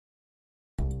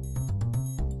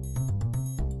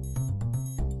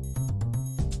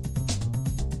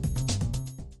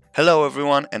Hello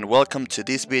everyone and welcome to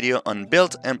this video on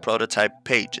build and prototype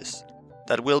pages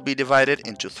that will be divided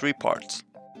into 3 parts.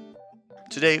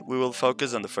 Today we will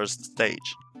focus on the first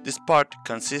stage. This part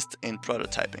consists in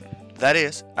prototyping, that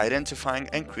is, identifying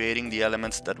and creating the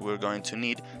elements that we're going to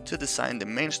need to design the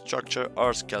main structure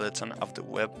or skeleton of the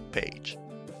web page.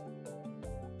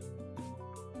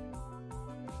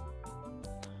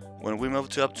 When we move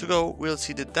to Aptugo, we'll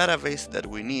see the database that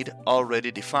we need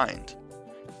already defined.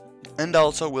 And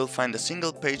also we'll find a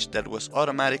single page that was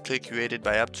automatically created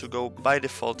by Aptugo by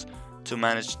default to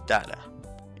manage data,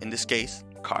 in this case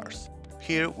cars.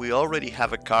 Here we already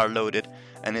have a car loaded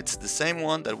and it's the same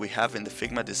one that we have in the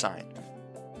Figma design,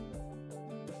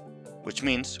 which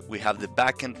means we have the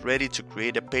backend ready to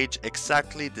create a page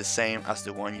exactly the same as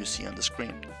the one you see on the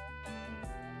screen.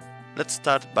 Let's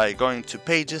start by going to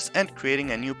pages and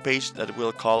creating a new page that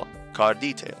we'll call car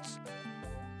details.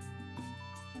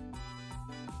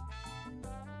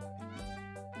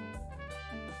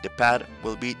 The path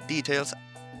will be details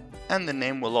and the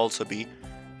name will also be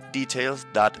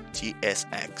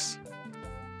details.tsx.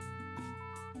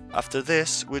 After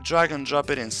this, we drag and drop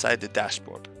it inside the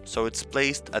dashboard, so it's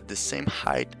placed at the same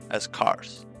height as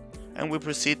cars, and we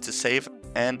proceed to save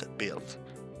and build.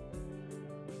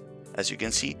 As you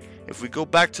can see, if we go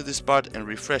back to this part and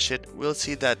refresh it, we'll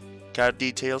see that car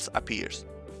details appears,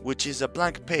 which is a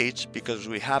blank page because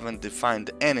we haven't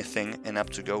defined anything in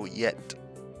Aptugo yet.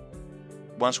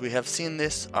 Once we have seen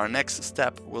this, our next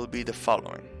step will be the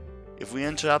following. If we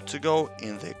enter Aptugo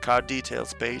in the car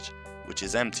details page, which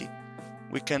is empty,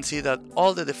 we can see that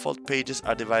all the default pages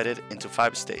are divided into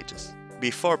 5 stages.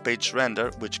 Before page render,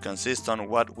 which consists on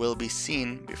what will be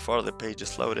seen before the page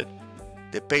is loaded,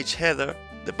 the page header,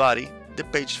 the body, the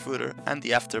page footer, and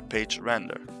the after page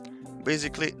render.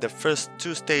 Basically, the first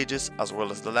 2 stages, as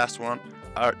well as the last one,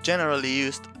 are generally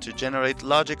used to generate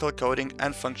logical coding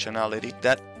and functionality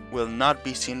that will not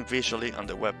be seen visually on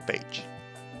the web page.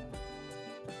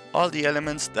 All the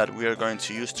elements that we are going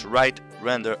to use to write,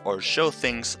 render, or show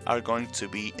things are going to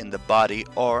be in the body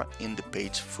or in the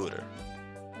page footer.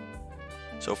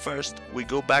 So first, we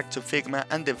go back to Figma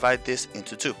and divide this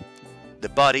into 2, the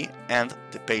body and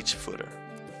the page footer.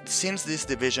 Since this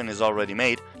division is already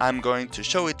made, I'm going to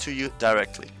show it to you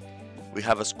directly. We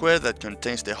have a square that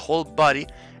contains the whole body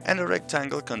and a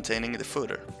rectangle containing the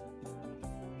footer.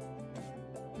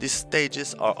 These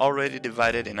stages are already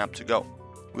divided in Aptugo.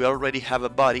 We already have a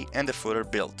body and a footer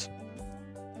built.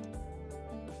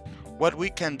 What we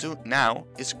can do now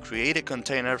is create a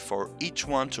container for each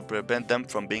one to prevent them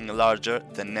from being larger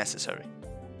than necessary.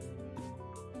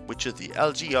 We choose the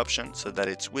LG option so that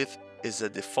its width is a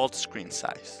default screen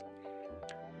size.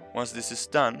 Once this is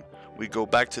done, we go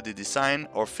back to the design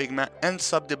or Figma and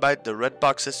subdivide the red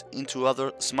boxes into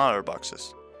other smaller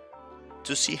boxes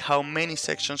to see how many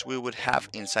sections we would have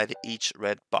inside each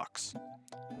red box.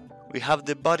 We have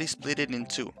the body split in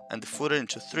 2 and the footer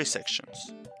into 3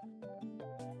 sections.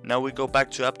 Now we go back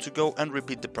to Aptugo and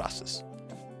repeat the process,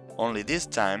 only this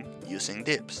time using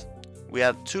divs. We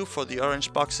add 2 for the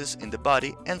orange boxes in the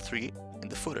body and 3 in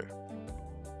the footer.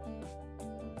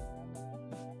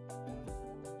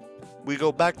 We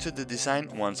go back to the design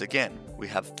once again. We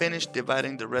have finished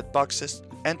dividing the red boxes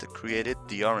and created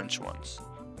the orange ones.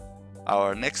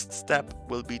 Our next step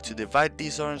will be to divide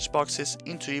these orange boxes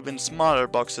into even smaller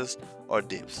boxes or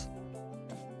divs.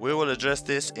 We will address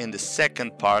this in the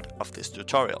second part of this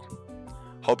tutorial.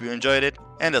 Hope you enjoyed it,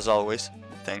 and as always,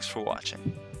 thanks for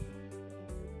watching.